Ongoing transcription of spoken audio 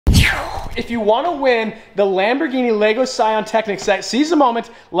If you want to win the Lamborghini Lego Scion Technics set, seize the moment,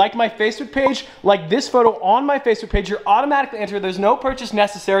 like my Facebook page, like this photo on my Facebook page, you're automatically entered. There's no purchase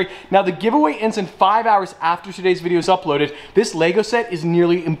necessary. Now the giveaway ends in 5 hours after today's video is uploaded. This Lego set is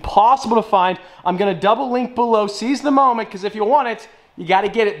nearly impossible to find. I'm gonna double link below. Seize the moment, because if you want it, you gotta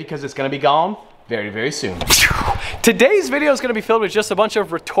get it because it's gonna be gone very, very soon. Today's video is going to be filled with just a bunch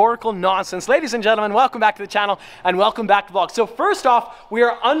of rhetorical nonsense. Ladies and gentlemen, welcome back to the channel and welcome back to the vlog. So first off, we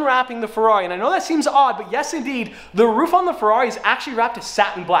are unwrapping the Ferrari, and I know that seems odd, but yes indeed, the roof on the Ferrari is actually wrapped to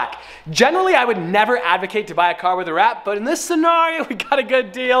satin black. Generally, I would never advocate to buy a car with a wrap, but in this scenario, we got a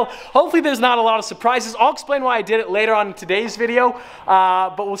good deal. Hopefully there's not a lot of surprises. I'll explain why I did it later on in today's video,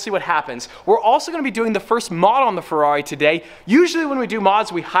 but we'll see what happens. We're also going to be doing the first mod on the Ferrari today. Usually when we do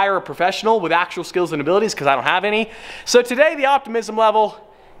mods, we hire a professional with actual skills and abilities because I don't have any. So today the optimism level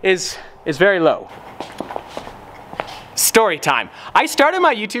is very low. Story time. I started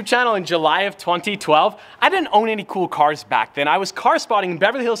my YouTube channel in July of 2012. I didn't own any cool cars back then. I was car spotting in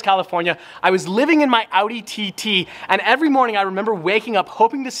Beverly Hills, California. I was living in my Audi TT, and every morning I remember waking up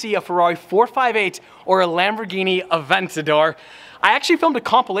hoping to see a Ferrari 458 or a Lamborghini Aventador. I actually filmed a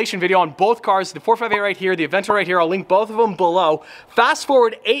compilation video on both cars, the 458 right here, the Aventador right here. I'll link both of them below. Fast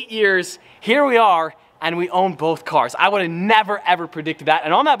forward 8 years, here we are, and we own both cars. I would have never ever predicted that.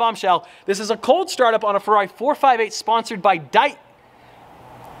 And on that bombshell, this is a cold startup on a Ferrari 458 sponsored by Dyson.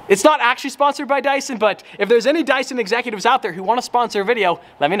 It's not actually sponsored by Dyson, but if there's any Dyson executives out there who want to sponsor a video,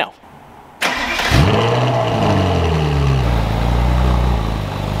 let me know.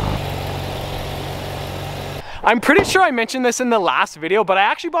 I'm pretty sure I mentioned this in the last video, but I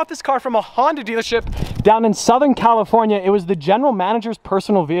actually bought this car from a Honda dealership down in Southern California. It was the general manager's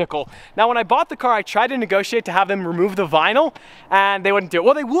personal vehicle. Now, when I bought the car, I tried to negotiate to have them remove the vinyl, and they wouldn't do it.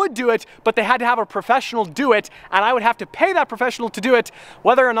 Well, they would do it, but they had to have a professional do it, and I would have to pay that professional to do it,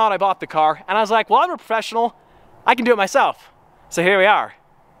 whether or not I bought the car. And I was like, well, I'm a professional. I can do it myself. So here we are.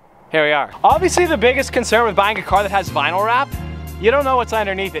 Here we are. Obviously, the biggest concern with buying a car that has vinyl wrap, you don't know what's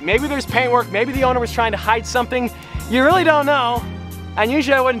underneath it. Maybe there's paintwork, maybe the owner was trying to hide something. You really don't know. And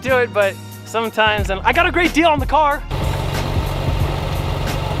usually I wouldn't do it, but sometimes, and I got a great deal on the car.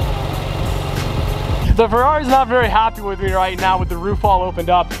 The Ferrari's not very happy with me right now with the roof all opened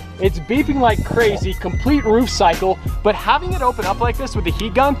up. It's beeping like crazy, complete roof cycle, but having it open up like this with the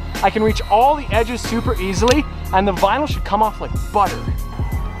heat gun, I can reach all the edges super easily, and the vinyl should come off like butter.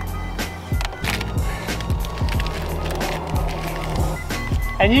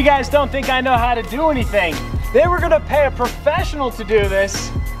 And you guys don't think I know how to do anything. They were gonna pay a professional to do this.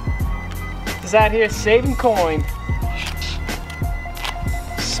 Is out here saving coin.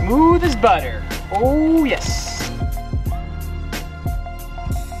 Smooth as butter. Oh yes.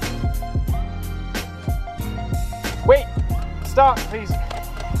 Wait, stop please.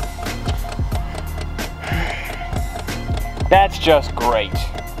 That's just great.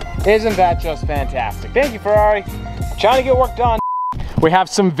 Isn't that just fantastic? Thank you, Ferrari. Trying to get work done. We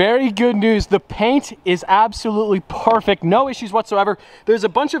have some very good news. The paint is absolutely perfect. No issues whatsoever. There's a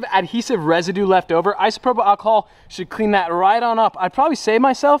bunch of adhesive residue left over. Isopropyl alcohol should clean that right on up. I'd probably save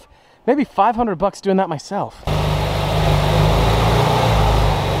myself maybe 500 bucks doing that myself.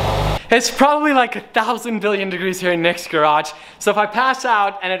 It's probably like 1,000 billion degrees here in Nick's garage. So if I pass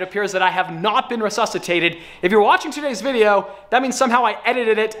out and it appears that I have not been resuscitated, if you're watching today's video, that means somehow I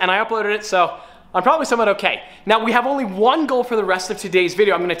edited it and I uploaded it, so I'm probably somewhat okay. Now, we have only one goal for the rest of today's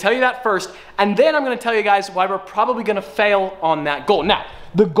video. I'm gonna tell you that first, and then I'm gonna tell you guys why we're probably gonna fail on that goal. Now,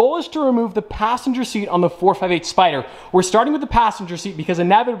 the goal is to remove the passenger seat on the 458 Spider. We're starting with the passenger seat because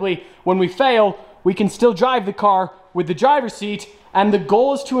inevitably, when we fail, we can still drive the car with the driver's seat, and the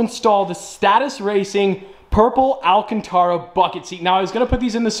goal is to install the Status Racing purple Alcantara bucket seat. Now, I was gonna put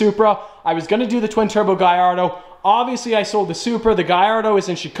these in the Supra. I was gonna do the twin turbo Gallardo. Obviously, I sold the Supra, the Gallardo is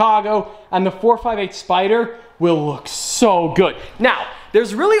in Chicago, and the 458 Spider will look so good. Now,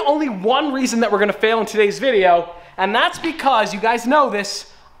 there's really only one reason that we're gonna fail in today's video, and that's because, you guys know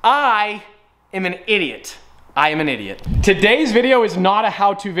this, I am an idiot. I am an idiot. Today's video is not a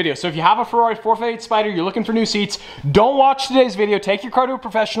how-to video, so if you have a Ferrari 458 Spider, you're looking for new seats, don't watch today's video, take your car to a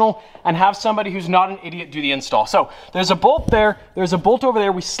professional and have somebody who's not an idiot do the install. So there's a bolt there, there's a bolt over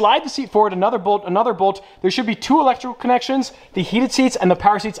there, we slide the seat forward, another bolt, there should be two electrical connections, the heated seats and the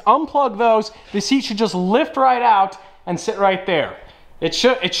power seats, unplug those, the seat should just lift right out and sit right there. It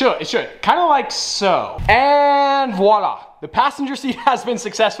should, kind of like so. And voila. The passenger seat has been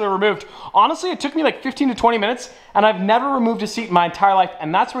successfully removed. Honestly, it took me like 15 to 20 minutes, and I've never removed a seat in my entire life,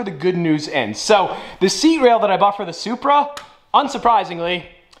 and that's where the good news ends. So, the seat rail that I bought for the Supra, unsurprisingly,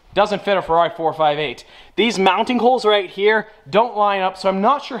 doesn't fit a Ferrari 458. These mounting holes right here don't line up, so I'm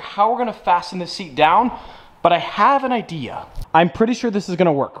not sure how we're gonna fasten the seat down, but I have an idea. I'm pretty sure this is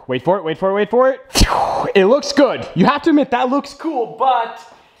gonna work. Wait for it, wait for it, wait for it. It looks good. You have to admit that looks cool, but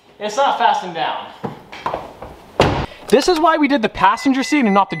it's not fastened down. This is why we did the passenger seat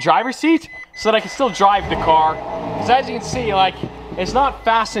and not the driver's seat, so that I can still drive the car. Because as you can see, like, it's not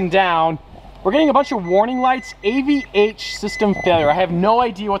fastened down. We're getting a bunch of warning lights, AVH system failure. I have no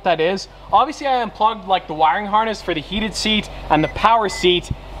idea what that is. Obviously I unplugged like the wiring harness for the heated seat and the power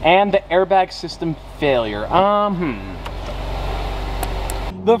seat and the airbag system failure.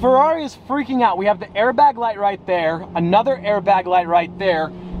 The Ferrari is freaking out. We have the airbag light right there, another airbag light right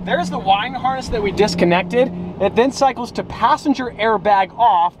there. There's the wiring harness that we disconnected. It then cycles to passenger airbag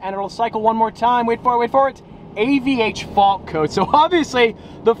off, and it'll cycle one more time. Wait for it, wait for it. AVH fault code. So obviously,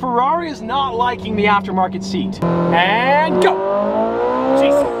 the Ferrari is not liking the aftermarket seat. And go!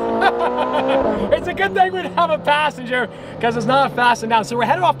 Jeez. It's a good thing we have a passenger, because it's not fastened down. So we're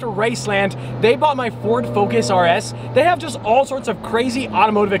headed off to Raceland. They bought my Ford Focus RS. They have just all sorts of crazy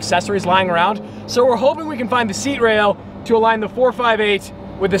automotive accessories lying around. So we're hoping we can find the seat rail to align the 458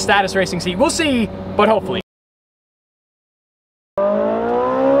 with the status racing seat. We'll see, but hopefully.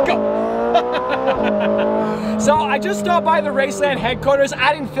 So I just stopped by the Raceland headquarters.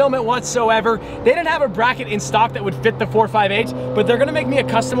 I didn't film it whatsoever. They didn't have a bracket in stock that would fit the 458, but they're gonna make me a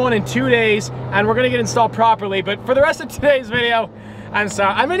custom one in 2 days, and we're gonna get installed properly. But for the rest of today's video, I'm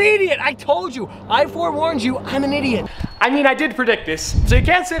sorry, I'm an idiot. I told you, I forewarned you, I'm an idiot. I mean, I did predict this, so you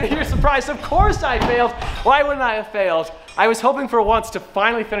can't sit here surprised. Of course I failed. Why wouldn't I have failed? I was hoping for once to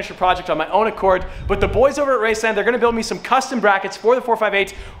finally finish a project on my own accord, but the boys over at Raceland, they're gonna build me some custom brackets for the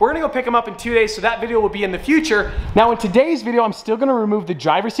 458. We're gonna go pick them up in 2 days, so that video will be in the future. Now in today's video, I'm still gonna remove the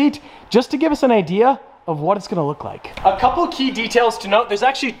driver's seat just to give us an idea of what it's gonna look like. A couple key details to note: there's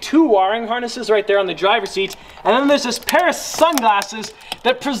actually 2 wiring harnesses right there on the driver's seat, and then there's this pair of sunglasses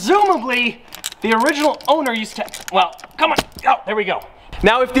that presumably the original owner used to, well, come on, oh, there we go.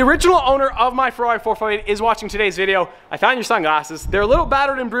 Now, if the original owner of my Ferrari 458 is watching today's video, I found your sunglasses. They're a little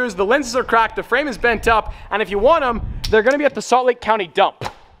battered and bruised, the lenses are cracked, the frame is bent up, and if you want them, they're gonna be at the Salt Lake County dump.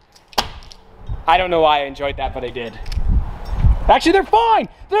 I don't know why I enjoyed that, but I did. Actually, they're fine.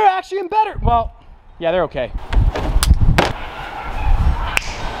 They're actually in better, well, yeah, they're okay.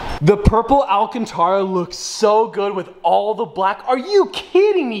 The purple Alcantara looks so good with all the black. Are you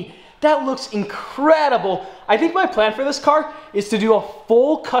kidding me? That looks incredible. I think my plan for this car is to do a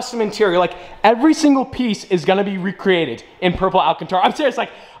full custom interior. Like, every single piece is gonna be recreated in purple Alcantara. I'm serious, like,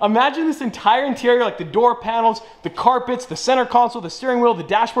 imagine this entire interior, like the door panels, the carpets, the center console, the steering wheel, the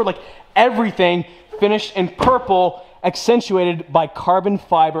dashboard, like everything finished in purple, accentuated by carbon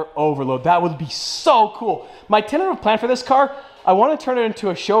fiber overload. That would be so cool. My tentative plan for this car, I wanna turn it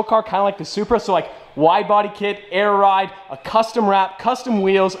into a show car, kinda like the Supra, so like wide body kit, air ride, a custom wrap, custom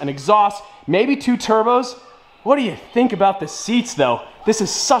wheels, an exhaust, maybe 2 turbos. What do you think about the seats though? This is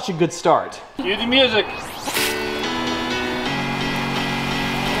such a good start. Cue the music.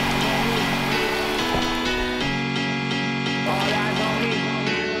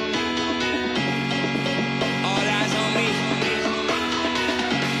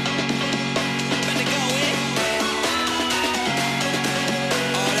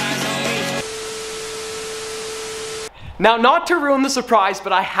 Now, not to ruin the surprise,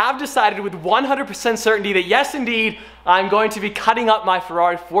 but I have decided with 100% certainty that yes, indeed, I'm going to be cutting up my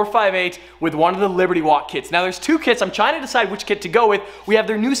Ferrari 458 with one of the Liberty Walk kits. Now, there's 2 kits. I'm trying to decide which kit to go with. We have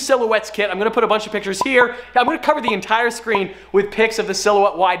their new Silhouettes kit. I'm gonna put a bunch of pictures here. I'm gonna cover the entire screen with pics of the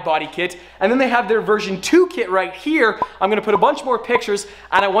Silhouette wide body kit. And then they have their version 2 kit right here. I'm gonna put a bunch more pictures,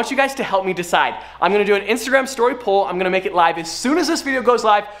 and I want you guys to help me decide. I'm gonna do an Instagram story poll. I'm gonna make it live as soon as this video goes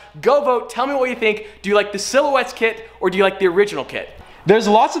live. Go vote, tell me what you think. Do you like the Silhouettes kit, or do you like the original kit? There's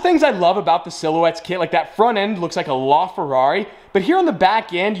lots of things I love about the Silhouettes kit, like that front end looks like a LaFerrari, but here on the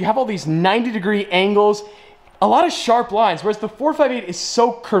back end, you have all these 90-degree angles, a lot of sharp lines, whereas the 458 is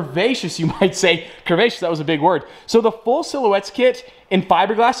so curvaceous, you might say. Curvaceous, that was a big word. So the full Silhouettes kit in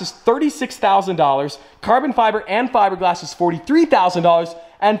fiberglass is $36,000, carbon fiber and fiberglass is $43,000,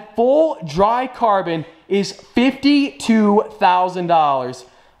 and full dry carbon is $52,000.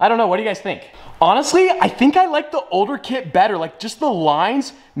 I don't know, what do you guys think? Honestly, I think I like the older kit better. Like, just the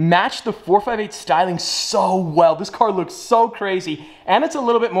lines match the 458 styling so well. This car looks so crazy, and it's a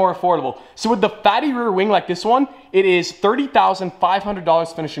little bit more affordable. So with the fatty rear wing like this one, it is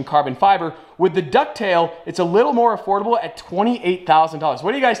 $30,500 finished in carbon fiber. With the ducktail, it's a little more affordable at $28,000.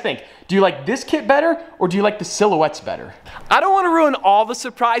 What do you guys think? Do you like this kit better, or do you like the silhouettes better? I don't want to ruin all the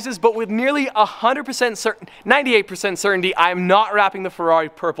surprises, but with nearly 100% certain, 98% certainty, I'm not wrapping the Ferrari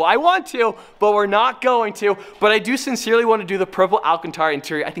purple. I want to, but we're not going to. But I do sincerely want to do the purple Alcantara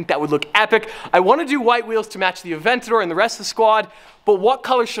interior. I think that would look epic. I want to do white wheels to match the Aventador and the rest of the squad. But what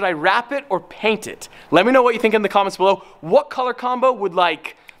color should I wrap it or paint it? Let me know what you think in the comments below. What color combo would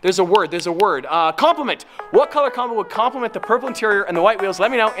there's a word, complement. What color combo would complement the purple interior and the white wheels? Let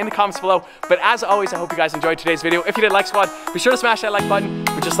me know in the comments below. But as always, I hope you guys enjoyed today's video. If you did, like squad, be sure to smash that like button.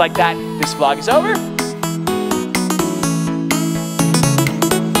 But just like that, this vlog is over.